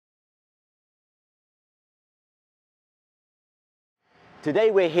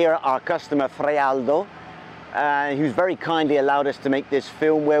Today we're here at our customer Frealdo, who's very kindly allowed us to make this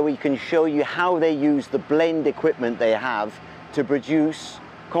film where we can show you how they use the blend equipment they have to produce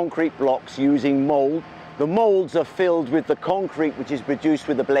concrete blocks using mold. The molds are filled with the concrete which is produced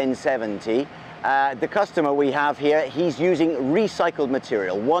with the Blend 70. The customer we have here, he's using recycled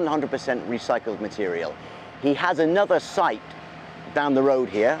material, 100% recycled material. He has another site down the road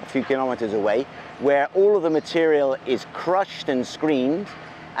here, a few kilometers away, where all of the material is crushed and screened,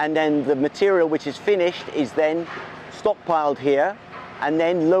 and then the material which is finished is then stockpiled here and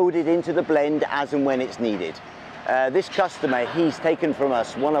then loaded into the blend as and when it's needed. This customer, he's taken from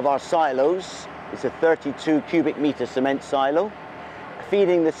us one of our silos. It's a 32 cubic meter cement silo,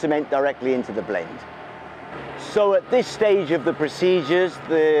 feeding the cement directly into the blend. So at this stage of the procedures,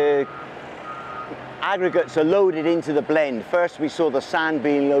 the aggregates are loaded into the blend. First we saw the sand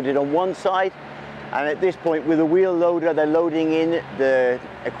being loaded on one side, and at this point with a wheel loader they're loading in the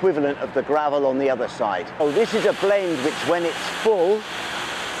equivalent of the gravel on the other side. So this is a blend which, when it's full,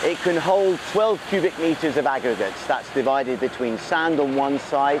 it can hold 12 cubic meters of aggregates. That's divided between sand on one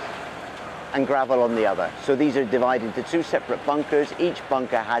side and gravel on the other. So these are divided into two separate bunkers. Each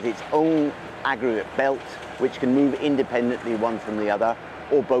bunker has its own aggregate belt which can move independently one from the other,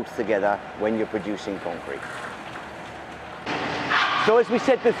 or both together when you're producing concrete. So as we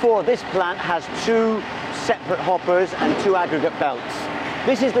said before, this plant has two separate hoppers and two aggregate belts.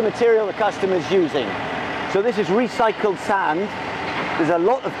 This is the material the customer's using. So this is recycled sand. There's a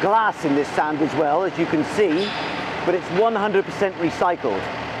lot of glass in this sand as well, as you can see, but it's 100% recycled.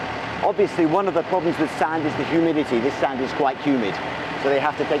 Obviously, one of the problems with sand is the humidity. This sand is quite humid, so they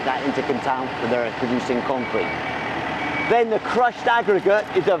have to take that into account when they're producing concrete. Then the crushed aggregate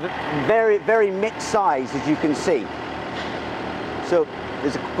is of very, very mixed size, as you can see. So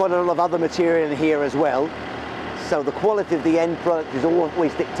there's quite a lot of other material in here as well. So the quality of the end product is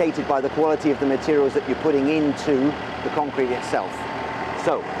always dictated by the quality of the materials that you're putting into the concrete itself.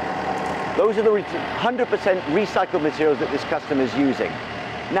 So those are the 100% recycled materials that this customer is using.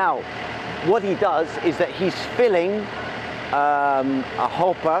 Now, what he does is that he's filling a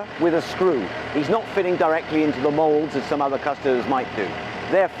hopper with a screw. He's not fitting directly into the molds as some other customers might do.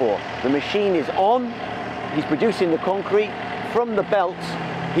 Therefore, the machine is on, he's producing the concrete from the belt,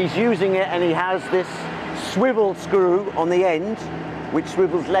 he's using it, and he has this swivel screw on the end, which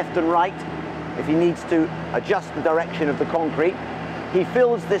swivels left and right if he needs to adjust the direction of the concrete. He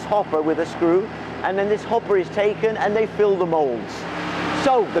fills this hopper with a screw, and then this hopper is taken and they fill the molds.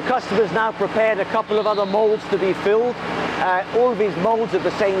 So the customer's now prepared a couple of other molds to be filled. All of his molds are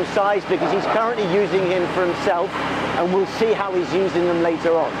the same size because he's currently using him for himself, and we'll see how he's using them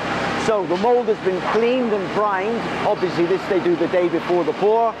later on. So the mold has been cleaned and primed. Obviously this they do the day before the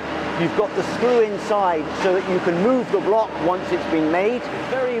pour. You've got the screw inside so that you can move the block once it's been made. It's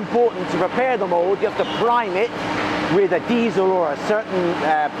very important to prepare the mold. You have to prime it with a diesel or a certain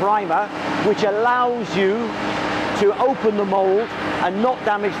primer, which allows you to open the mold and not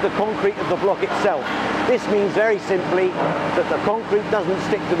damage the concrete of the block itself. This means very simply that the concrete doesn't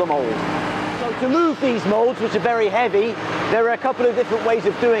stick to the mold. So to move these molds, which are very heavy, there are a couple of different ways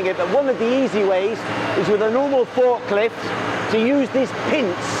of doing it, but one of the easy ways is with a normal forklift to use this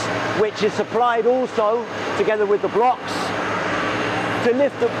pinch, which is supplied also together with the blocks, to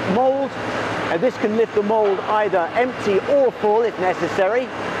lift the mold. And this can lift the mold either empty or full if necessary,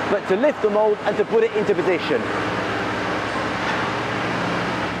 but to lift the mold and to put it into position.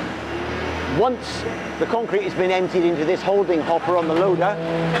 Once the concrete has been emptied into this holding hopper on the loader,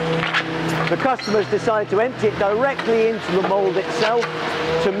 the customers decide to empty it directly into the mold itself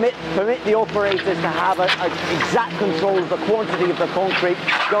to permit the operators to have an exact control of the quantity of the concrete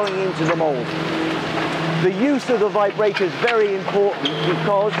going into the mold. The use of the vibrator is very important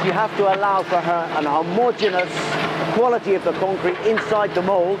because you have to allow for an homogeneous quality of the concrete inside the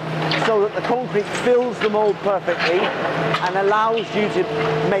mold so that the concrete fills the mold perfectly and allows you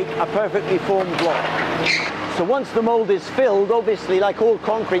to make a perfectly formed block. So once the mold is filled, obviously like all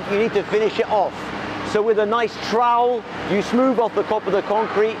concrete, you need to finish it off. So with a nice trowel, you smooth off the top of the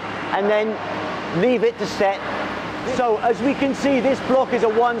concrete and then leave it to set. So as we can see, this block is a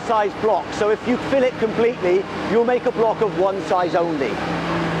one size block. So if you fill it completely, you'll make a block of one size only.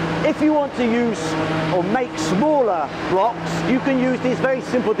 If you want to use or make smaller blocks, you can use this very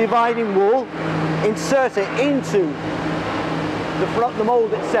simple dividing wall, insert it into the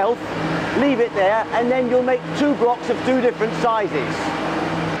mold itself, leave it there, and then you'll make two blocks of two different sizes.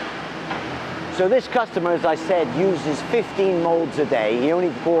 So this customer, as I said, uses 15 molds a day. He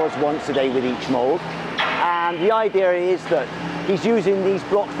only pours once a day with each mold. And the idea is that he's using these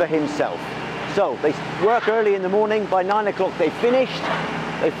blocks for himself. So they work early in the morning, by 9 o'clock they finished.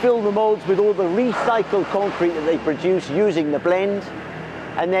 They fill the molds with all the recycled concrete that they produce using the blend,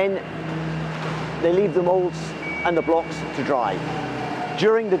 and then they leave the molds and the blocks to dry.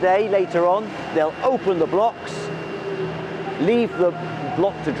 During the day, later on, they'll open the blocks, leave the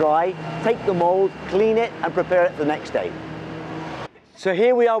block to dry, take the mold, clean it, and prepare it for the next day. So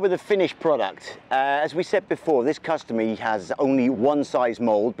here we are with the finished product. As we said before, this customer, he has only one size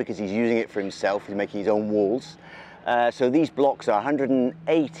mold because he's using it for himself. He's making his own walls. So these blocks are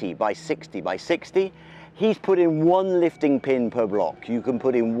 180 by 60 by 60. He's put in one lifting pin per block. You can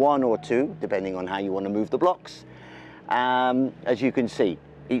put in one or two, depending on how you want to move the blocks. As you can see,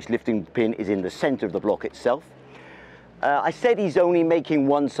 each lifting pin is in the center of the block itself. I said he's only making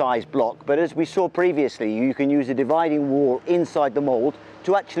one size block, but as we saw previously, you can use a dividing wall inside the mold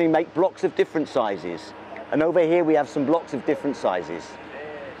to actually make blocks of different sizes. And over here we have some blocks of different sizes.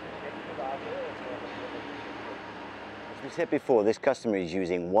 As we said before, this customer is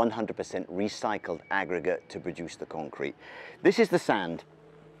using 100% recycled aggregate to produce the concrete. This is the sand.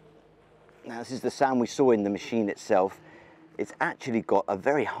 Now this is the sand we saw in the machine itself. It's actually got a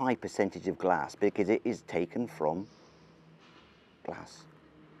very high percentage of glass because it is taken from glass.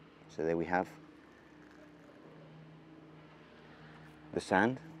 So there we have the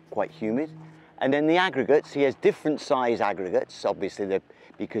sand, quite humid. And then the aggregates, he has different size aggregates, obviously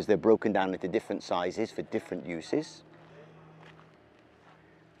because they're broken down into different sizes for different uses.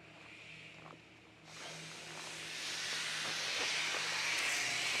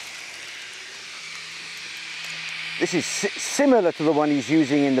 This is similar to the one he's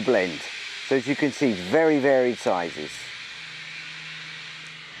using in the blend. So as you can see, very varied sizes.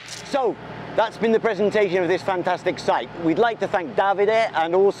 So that's been the presentation of this fantastic site. We'd like to thank Davide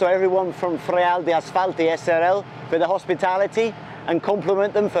and also everyone from Frealdo Asfalti SRL for the hospitality and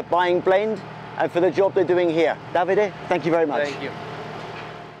compliment them for buying blend and for the job they're doing here. Davide, thank you very much. Thank you.